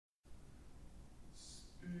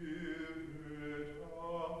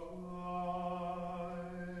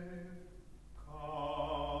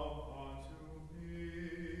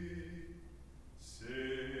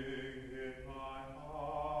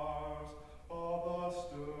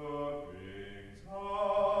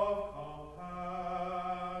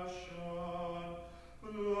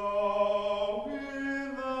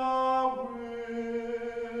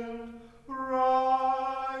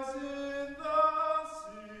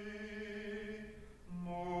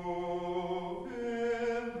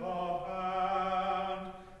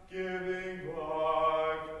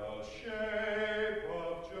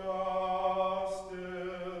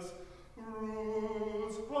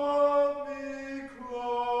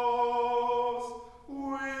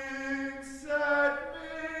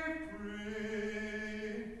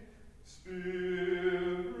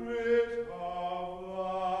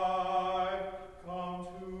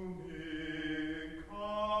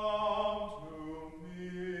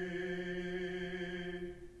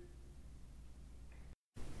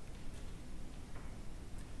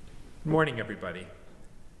Good morning, everybody,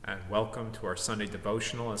 and welcome to our Sunday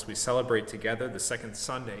devotional as we celebrate together the second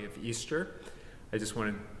Sunday of Easter. I just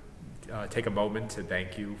want to take a moment to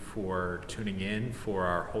thank you for tuning in for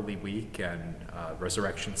our Holy Week and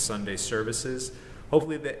Resurrection Sunday services.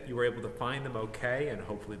 Hopefully that you were able to find them okay, and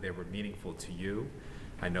hopefully they were meaningful to you.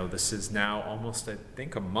 I know this is now almost, I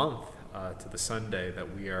think, a month to the Sunday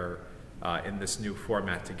that we are in this new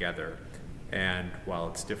format together. And while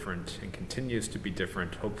it's different and continues to be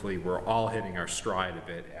different, hopefully we're all hitting our stride a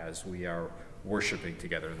bit as we are worshiping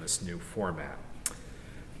together in this new format.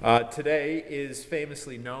 Today is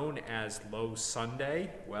famously known as Low Sunday.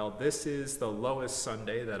 Well, this is the lowest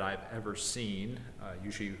Sunday that I've ever seen.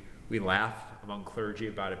 Usually we laugh among clergy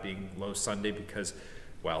about it being Low Sunday because,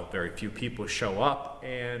 well, very few people show up,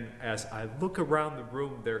 and as I look around the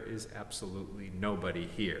room, there is absolutely nobody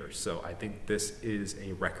here. So I think this is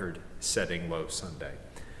a record-setting Low Sunday.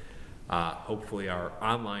 Hopefully our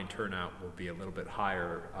online turnout will be a little bit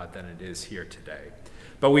higher than it is here today.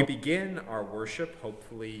 But we begin our worship.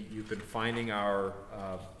 Hopefully you've been finding our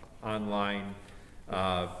online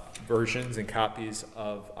versions and copies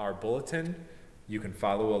of our bulletin. You can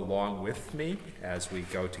follow along with me as we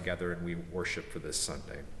go together and we worship for this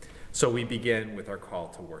Sunday. So we begin with our call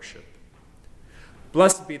to worship.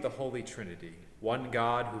 Blessed be the Holy Trinity, one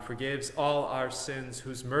God who forgives all our sins,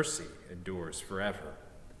 whose mercy endures forever.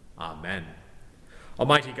 Amen.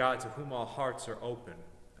 Almighty God, to whom all hearts are open,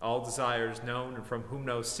 all desires known, and from whom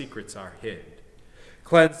no secrets are hid,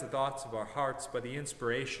 cleanse the thoughts of our hearts by the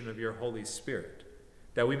inspiration of your Holy Spirit,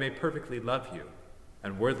 that we may perfectly love you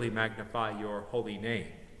and worthily magnify your holy name,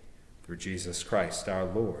 through Jesus Christ our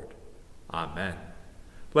Lord. Amen.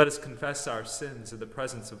 Let us confess our sins in the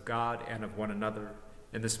presence of God and of one another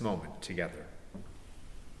in this moment together.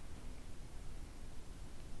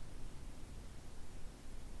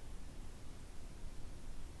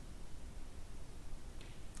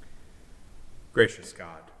 Gracious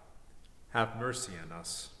God, have mercy on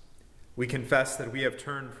us. We confess that we have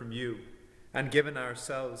turned from you and given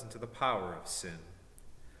ourselves into the power of sin.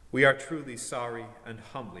 We are truly sorry and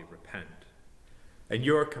humbly repent. In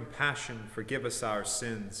your compassion, forgive us our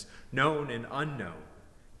sins, known and unknown,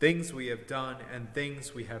 things we have done and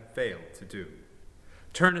things we have failed to do.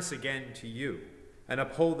 Turn us again to you and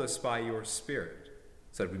uphold us by your Spirit,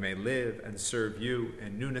 so that we may live and serve you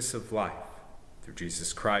in newness of life, through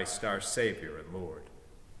Jesus Christ, our Savior and Lord.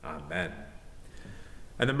 Amen.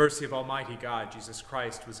 And the mercy of Almighty God, Jesus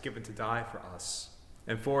Christ, was given to die for us.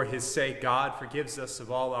 And for his sake, God forgives us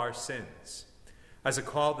of all our sins. As a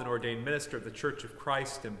called and ordained minister of the Church of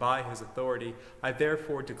Christ, and by his authority, I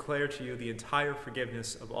therefore declare to you the entire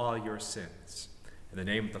forgiveness of all your sins. In the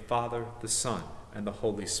name of the Father, the Son, and the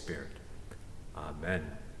Holy Spirit.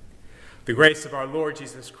 Amen. The grace of our Lord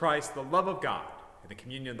Jesus Christ, the love of God, and the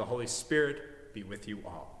communion of the Holy Spirit be with you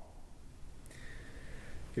all.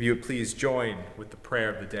 If you would please join with the prayer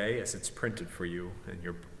of the day as it's printed for you in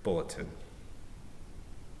your bulletin.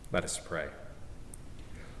 Let us pray.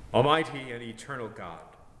 Almighty and eternal God,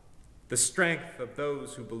 the strength of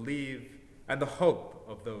those who believe and the hope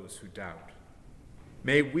of those who doubt,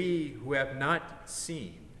 may we who have not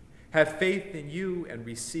seen have faith in you and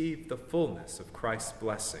receive the fullness of Christ's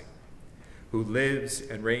blessing, who lives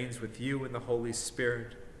and reigns with you in the Holy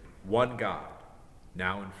Spirit, one God,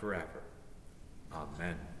 now and forever.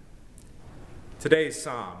 Amen. Today's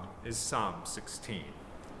psalm is Psalm 16.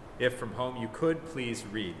 If from home you could, please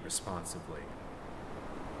read responsively.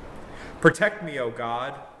 Protect me, O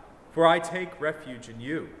God, for I take refuge in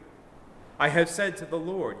you. I have said to the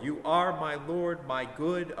Lord, you are my Lord, my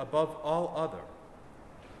good above all other.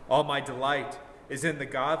 All my delight is in the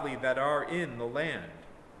godly that are in the land,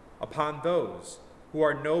 upon those who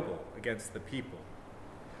are noble against the people.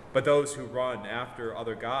 But those who run after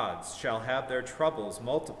other gods shall have their troubles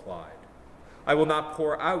multiplied. I will not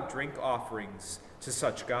pour out drink offerings to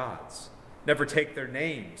such gods, never take their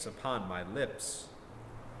names upon my lips.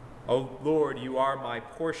 O Lord, you are my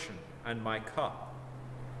portion and my cup.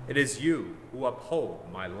 It is you who uphold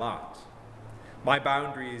my lot. My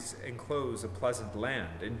boundaries enclose a pleasant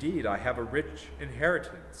land. Indeed, I have a rich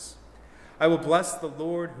inheritance. I will bless the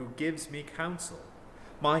Lord who gives me counsel.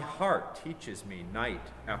 My heart teaches me night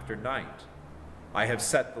after night. I have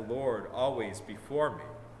set the Lord always before me.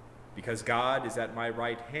 Because God is at my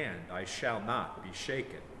right hand, I shall not be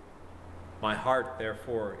shaken. My heart,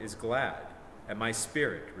 therefore, is glad, and my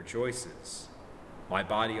spirit rejoices. My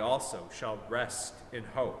body also shall rest in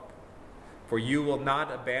hope. For you will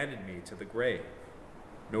not abandon me to the grave,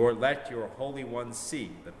 nor let your Holy One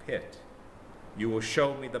see the pit. You will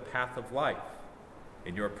show me the path of life.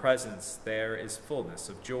 In your presence there is fullness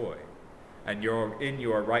of joy. and in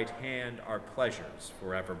your right hand are pleasures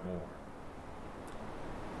forevermore.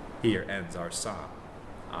 Here ends our psalm.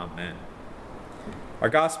 Amen. Our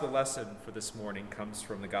gospel lesson for this morning comes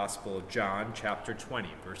from the Gospel of John, chapter 20,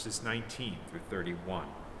 verses 19 through 31.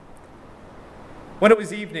 When it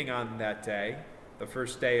was evening on that day, the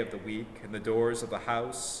first day of the week, and the doors of the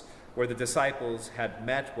house where the disciples had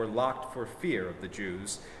met were locked for fear of the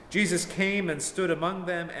Jews, Jesus came and stood among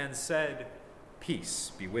them and said,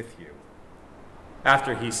 "Peace be with you."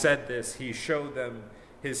 After he said this, he showed them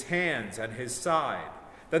his hands and his side.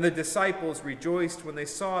 Then the disciples rejoiced when they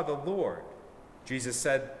saw the Lord. Jesus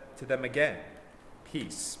said to them again,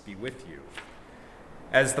 "Peace be with you.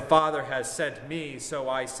 As the Father has sent me, so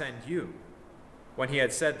I send you." When he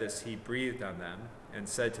had said this, he breathed on them and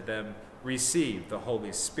said to them, "Receive the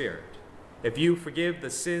Holy Spirit. If you forgive the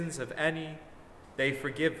sins of any, they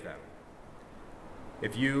forgive them.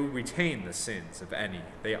 If you retain the sins of any,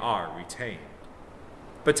 they are retained."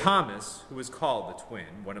 But Thomas, who was called the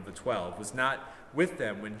twin, one of the 12, was not with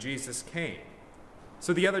them when Jesus came.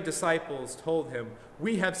 So the other disciples told him,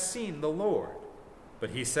 "We have seen the Lord." But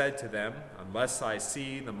he said to them, "Unless I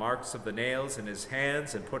see the marks of the nails in his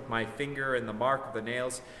hands, and put my finger in the mark of the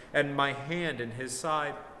nails, and my hand in his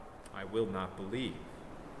side, I will not believe."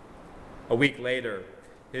 A week later,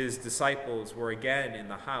 his disciples were again in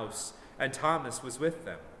the house, and Thomas was with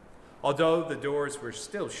them. Although the doors were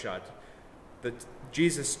still shut,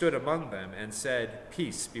 Jesus stood among them and said,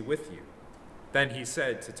 "Peace be with you." Then he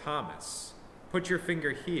said to Thomas, "Put your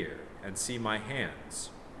finger here and see my hands.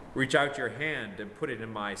 Reach out your hand and put it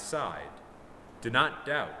in my side. Do not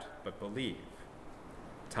doubt, but believe."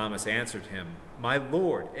 Thomas answered him, "My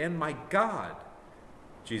Lord and my God."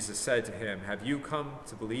 Jesus said to him, "Have you come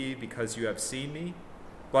to believe because you have seen me?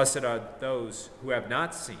 Blessed are those who have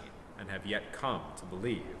not seen and have yet come to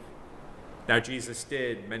believe." Now Jesus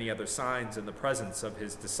did many other signs in the presence of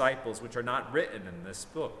his disciples, which are not written in this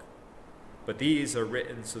book. But these are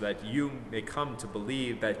written so that you may come to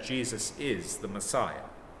believe that Jesus is the Messiah,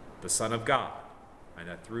 the Son of God, and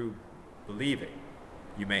that through believing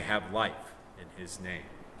you may have life in his name.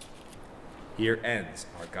 Here ends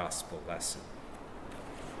our gospel lesson.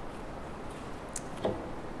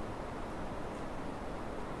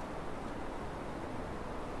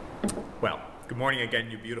 Well, good morning again,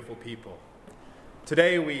 you beautiful people.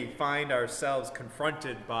 Today we find ourselves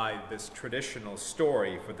confronted by this traditional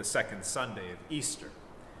story for the second Sunday of Easter,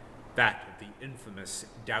 that of the infamous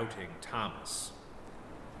doubting Thomas.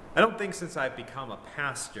 I don't think since I've become a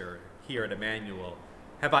pastor here at Emmanuel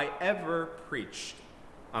have I ever preached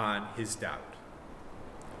on his doubt.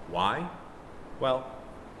 Why? Well,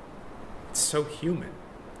 it's so human.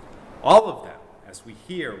 All of them, as we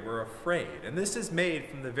hear, were afraid, and this is made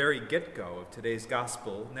from the very get-go of today's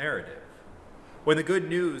gospel narrative. When the good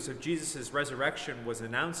news of Jesus' resurrection was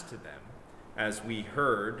announced to them, as we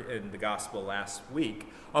heard in the gospel last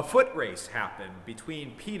week, a foot race happened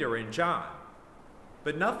between Peter and John,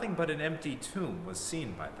 but nothing but an empty tomb was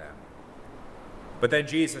seen by them. But then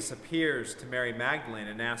Jesus appears to Mary Magdalene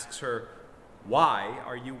and asks her, "Why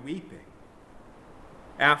are you weeping?"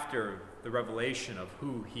 After the revelation of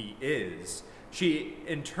who he is, she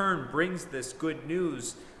in turn brings this good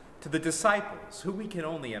news to the disciples, who we can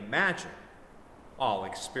only imagine all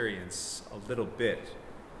experience a little bit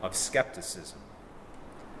of skepticism.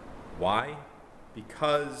 Why?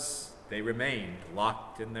 Because they remained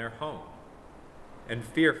locked in their home and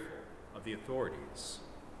fearful of the authorities.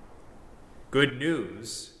 Good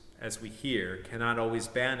news, as we hear, cannot always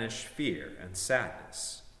banish fear and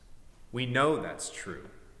sadness. We know that's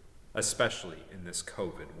true, especially in this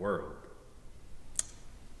COVID world.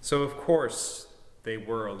 So, of course, they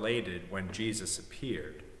were elated when Jesus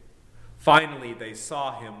appeared. Finally, they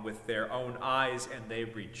saw him with their own eyes, and they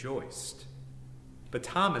rejoiced. But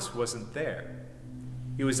Thomas wasn't there.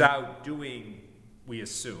 He was out doing, we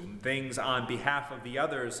assume, things on behalf of the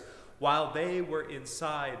others, while they were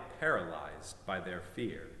inside paralyzed by their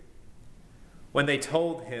fear. When they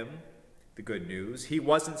told him the good news, he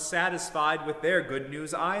wasn't satisfied with their good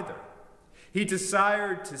news either. He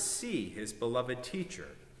desired to see his beloved teacher,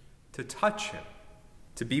 to touch him,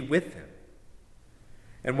 to be with him.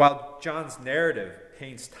 And while John's narrative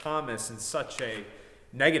paints Thomas in such a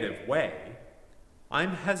negative way,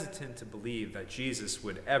 I'm hesitant to believe that Jesus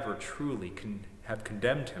would ever truly have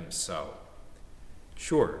condemned him so.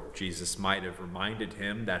 Sure, Jesus might have reminded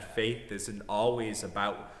him that faith isn't always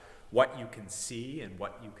about what you can see and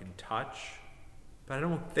what you can touch, but I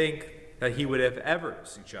don't think that he would have ever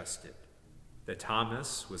suggested that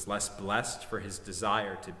Thomas was less blessed for his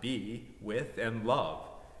desire to be with and love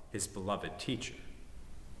his beloved teacher.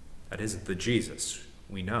 That isn't the Jesus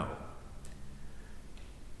we know.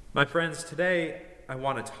 My friends, today I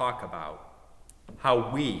want to talk about how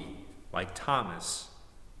we, like Thomas,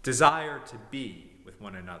 desire to be with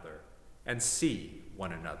one another and see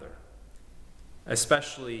one another,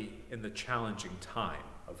 especially in the challenging time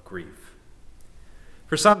of grief.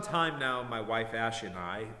 For some time now, my wife Ashley and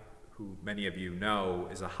I, who many of you know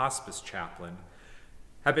is a hospice chaplain,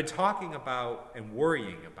 have been talking about and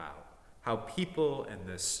worrying about how people in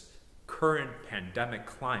this current pandemic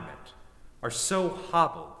climate are so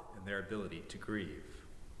hobbled in their ability to grieve.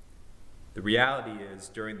 The reality is,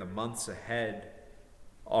 during the months ahead,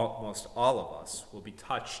 almost all of us will be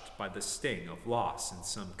touched by the sting of loss in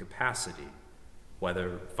some capacity,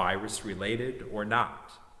 whether virus-related or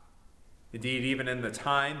not. Indeed, even in the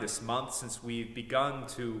time this month since we've begun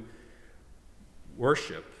to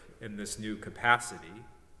worship in this new capacity,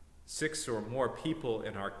 6 or more people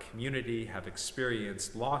in our community have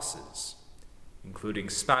experienced losses,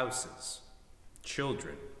 including spouses,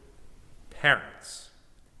 children, parents,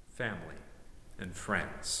 family, and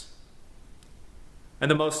friends. And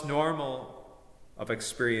the most normal of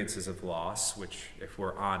experiences of loss, which, if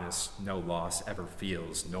we're honest, no loss ever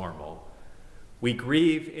feels normal, we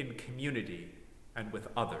grieve in community and with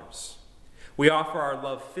others. We offer our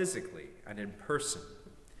love physically and in person.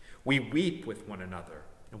 We weep with one another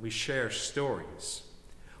and we share stories.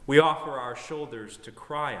 We offer our shoulders to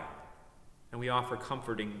cry on, and we offer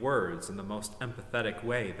comforting words in the most empathetic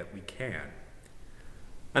way that we can.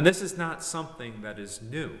 And this is not something that is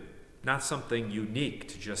new, not something unique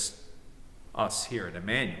to just us here at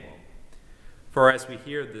Emmanuel. For as we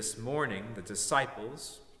hear this morning, the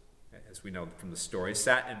disciples, as we know from the story,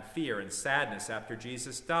 sat in fear and sadness after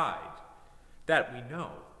Jesus died. That we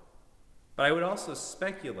know. But I would also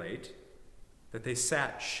speculate that they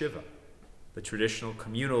sat Shiva, the traditional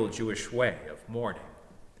communal Jewish way of mourning.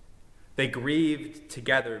 They grieved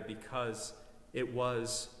together because it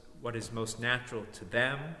was what is most natural to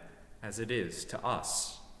them as it is to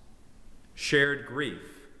us. Shared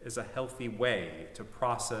grief is a healthy way to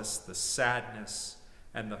process the sadness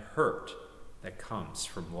and the hurt that comes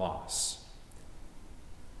from loss.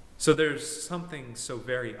 So there's something so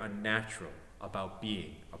very unnatural about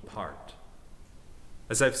being apart.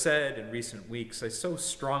 As I've said in recent weeks, I so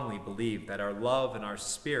strongly believe that our love and our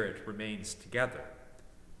spirit remains together.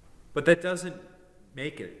 But that doesn't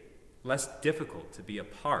make it less difficult to be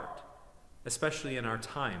apart, especially in our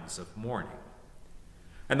times of mourning.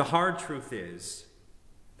 And the hard truth is,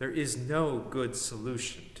 there is no good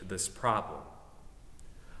solution to this problem.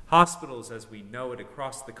 Hospitals, as we know it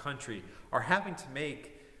across the country, are having to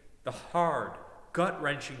make the hard,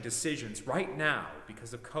 gut-wrenching decisions right now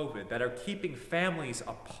because of COVID that are keeping families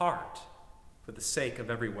apart for the sake of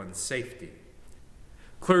everyone's safety.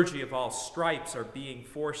 Clergy of all stripes are being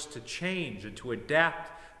forced to change and to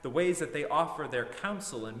adapt the ways that they offer their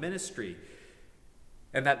counsel and ministry,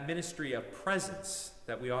 and that ministry of presence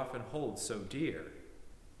that we often hold so dear.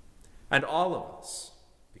 And all of us,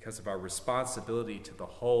 because of our responsibility to the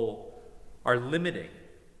whole, are limiting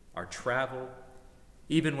our travel,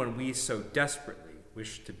 even when we so desperately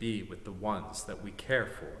wish to be with the ones that we care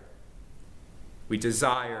for. We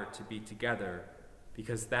desire to be together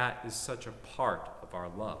because that is such a part of our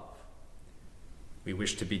love. We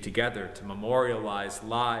wish to be together to memorialize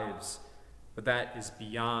lives, but that is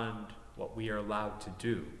beyond what we are allowed to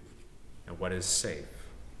do and what is safe.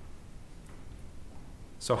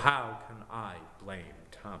 So how can I blame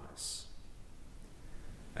Thomas?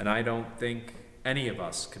 And I don't think any of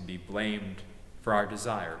us can be blamed for our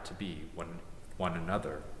desire to be one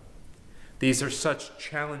another. These are such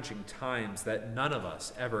challenging times that none of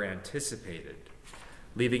us ever anticipated,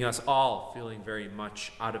 leaving us all feeling very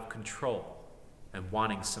much out of control and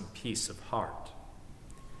wanting some peace of heart.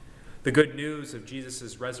 The good news of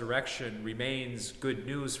Jesus' resurrection remains good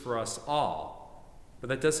news for us all, but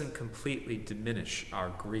that doesn't completely diminish our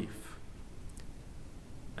grief.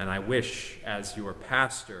 And I wish, as your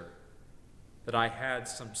pastor, that I had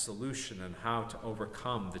some solution on how to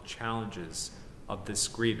overcome the challenges of this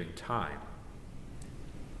grieving time.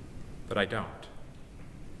 But I don't.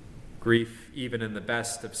 Grief, even in the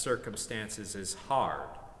best of circumstances, is hard,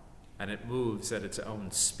 and it moves at its own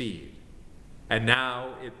speed. And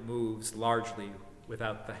now it moves largely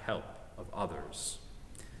without the help of others.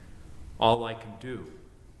 All I can do,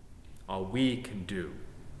 all we can do,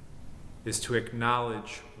 is to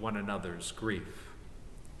acknowledge one another's grief.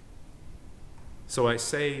 So I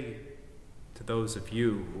say to those of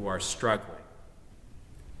you who are struggling,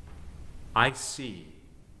 I see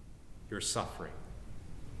your suffering.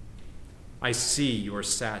 I see your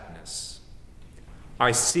sadness.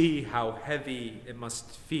 I see how heavy it must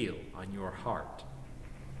feel on your heart.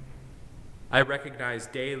 I recognize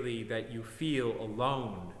daily that you feel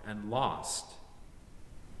alone and lost.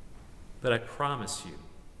 But I promise you,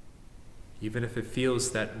 even if it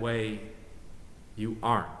feels that way, you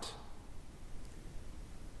aren't.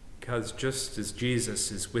 Because just as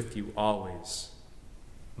Jesus is with you always,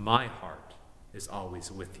 my heart is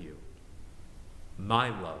always with you. My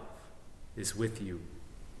love is with you,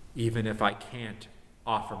 even if I can't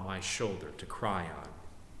offer my shoulder to cry on,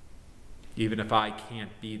 even if I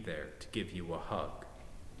can't be there to give you a hug.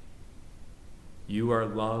 You are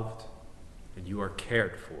loved and you are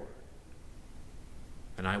cared for,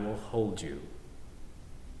 and I will hold you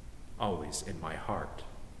always in my heart.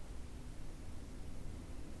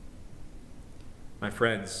 My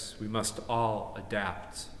friends, we must all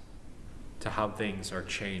adapt to how things are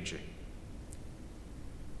changing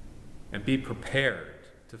and be prepared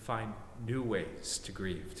to find new ways to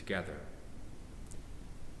grieve together.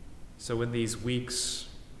 So in these weeks,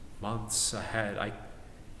 months ahead, I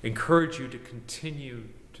encourage you to continue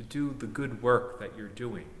to do the good work that you're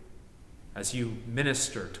doing as you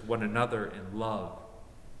minister to one another in love,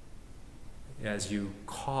 as you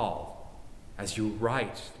call, as you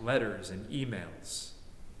write letters and emails.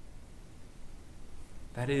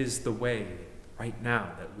 That is the way right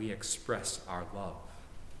now that we express our love.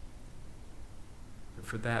 And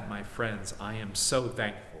for that, my friends, I am so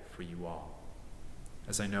thankful for you all,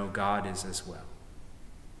 as I know God is as well.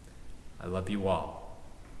 I love you all.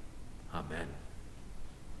 Amen.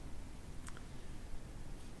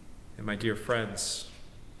 And my dear friends,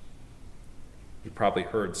 you probably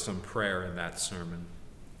heard some prayer in that sermon,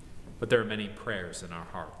 but there are many prayers in our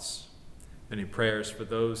hearts. Many prayers for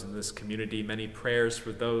those in this community, many prayers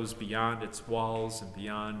for those beyond its walls and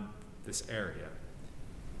beyond this area.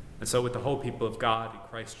 And so with the whole people of God in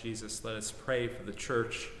Christ Jesus, let us pray for the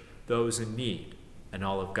church, those in need, and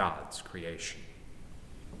all of God's creation.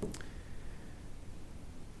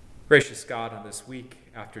 Gracious God, on this week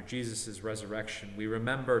after Jesus' resurrection, we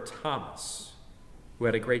remember Thomas, who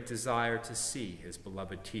had a great desire to see his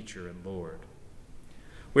beloved teacher and Lord.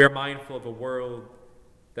 We are mindful of a world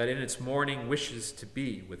that in its mourning wishes to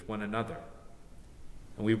be with one another,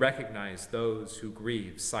 and we recognize those who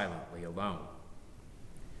grieve silently alone.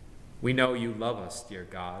 We know you love us, dear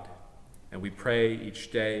God, and we pray each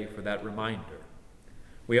day for that reminder.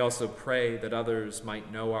 We also pray that others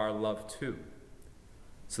might know our love too,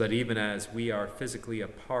 so that even as we are physically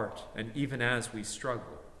apart and even as we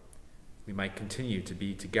struggle, we might continue to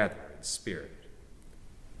be together in spirit.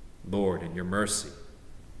 Lord, in your mercy,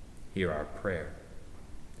 hear our prayer.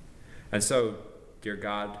 And so, dear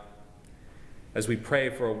God, as we pray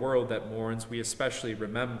for a world that mourns, we especially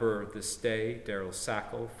remember this day Daryl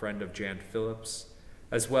Sackle, friend of Jan Phillips,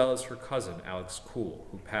 as well as her cousin Alex Kuhl,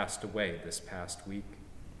 who passed away this past week.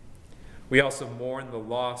 We also mourn the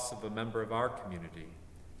loss of a member of our community,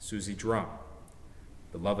 Susie Drum,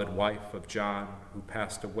 beloved wife of John, who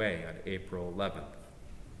passed away on April 11th.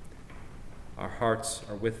 Our hearts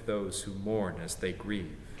are with those who mourn as they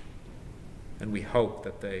grieve, and we hope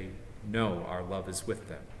that they know our love is with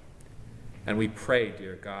them. And we pray,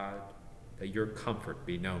 dear God, that your comfort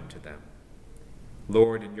be known to them.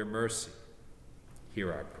 Lord, in your mercy,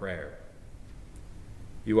 hear our prayer.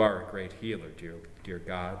 You are a great healer, dear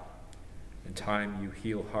God. In time you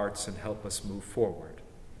heal hearts and help us move forward.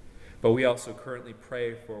 But we also currently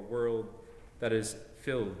pray for a world that is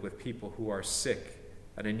filled with people who are sick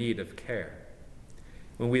and in need of care.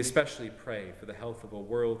 When we especially pray for the health of a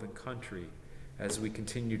world and country as we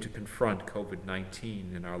continue to confront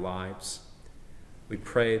COVID-19 in our lives, we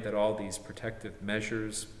pray that all these protective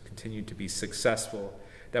measures continue to be successful,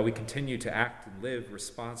 that we continue to act and live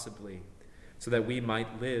responsibly so that we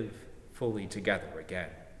might live fully together again.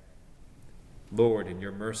 Lord, in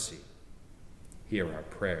your mercy, hear our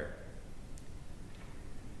prayer.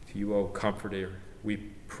 To you, O Comforter, we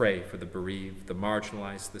pray for the bereaved, the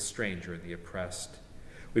marginalized, the stranger, and the oppressed.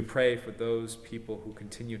 We pray for those people who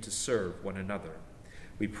continue to serve one another.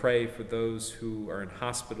 We pray for those who are in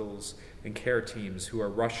hospitals and care teams who are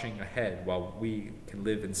rushing ahead while we can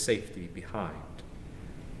live in safety behind.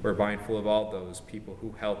 We're mindful of all those people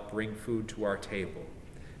who help bring food to our table,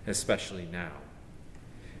 especially now.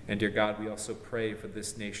 And dear God, we also pray for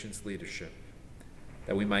this nation's leadership,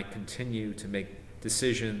 that we might continue to make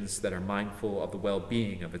decisions that are mindful of the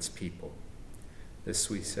well-being of its people. This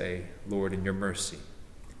we say, Lord, in your mercy,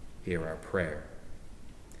 hear our prayer.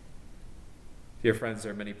 Dear friends,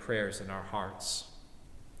 there are many prayers in our hearts,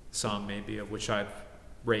 some maybe of which I've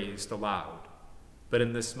raised aloud, but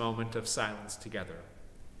in this moment of silence together,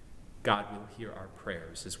 God will hear our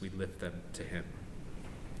prayers as we lift them to him.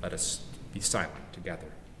 Let us be silent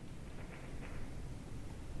together.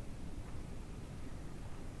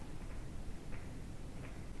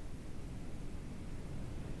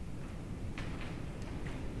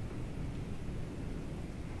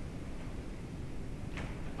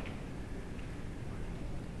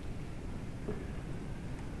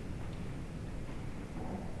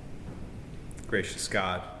 Gracious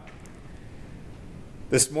God,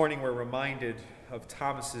 this morning we're reminded of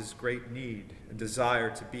Thomas's great need and desire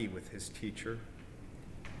to be with his teacher.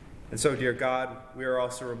 And so, dear God, we are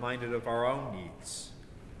also reminded of our own needs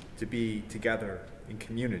to be together in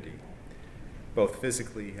community, both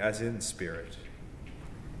physically as in spirit.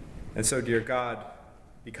 And so, dear God,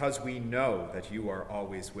 because we know that you are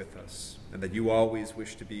always with us and that you always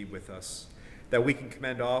wish to be with us, that we can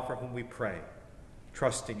commend all for whom we pray,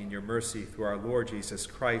 trusting in your mercy through our Lord Jesus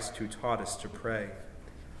Christ, who taught us to pray.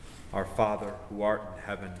 Our Father, who art in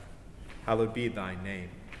heaven, hallowed be thy name.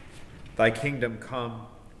 Thy kingdom come,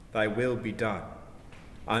 thy will be done,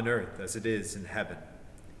 on earth as it is in heaven.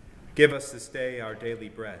 Give us this day our daily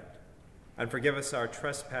bread, and forgive us our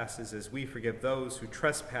trespasses as we forgive those who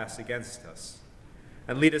trespass against us.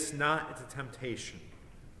 And lead us not into temptation,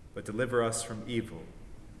 but deliver us from evil.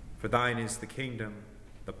 For thine is the kingdom,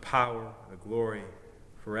 the power, the glory,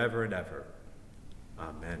 forever and ever.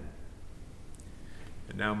 Amen.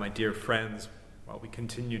 And now, my dear friends, while we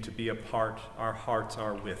continue to be apart, our hearts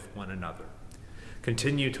are with one another.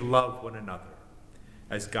 Continue to love one another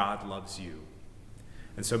as God loves you.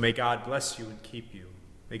 And so may God bless you and keep you.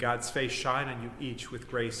 May God's face shine on you each with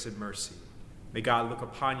grace and mercy. May God look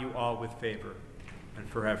upon you all with favor and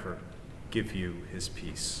forever give you his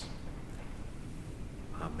peace.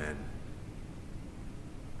 Amen.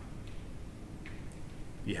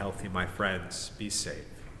 Be healthy, my friends. Be safe.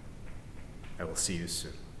 I will see you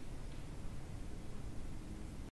soon.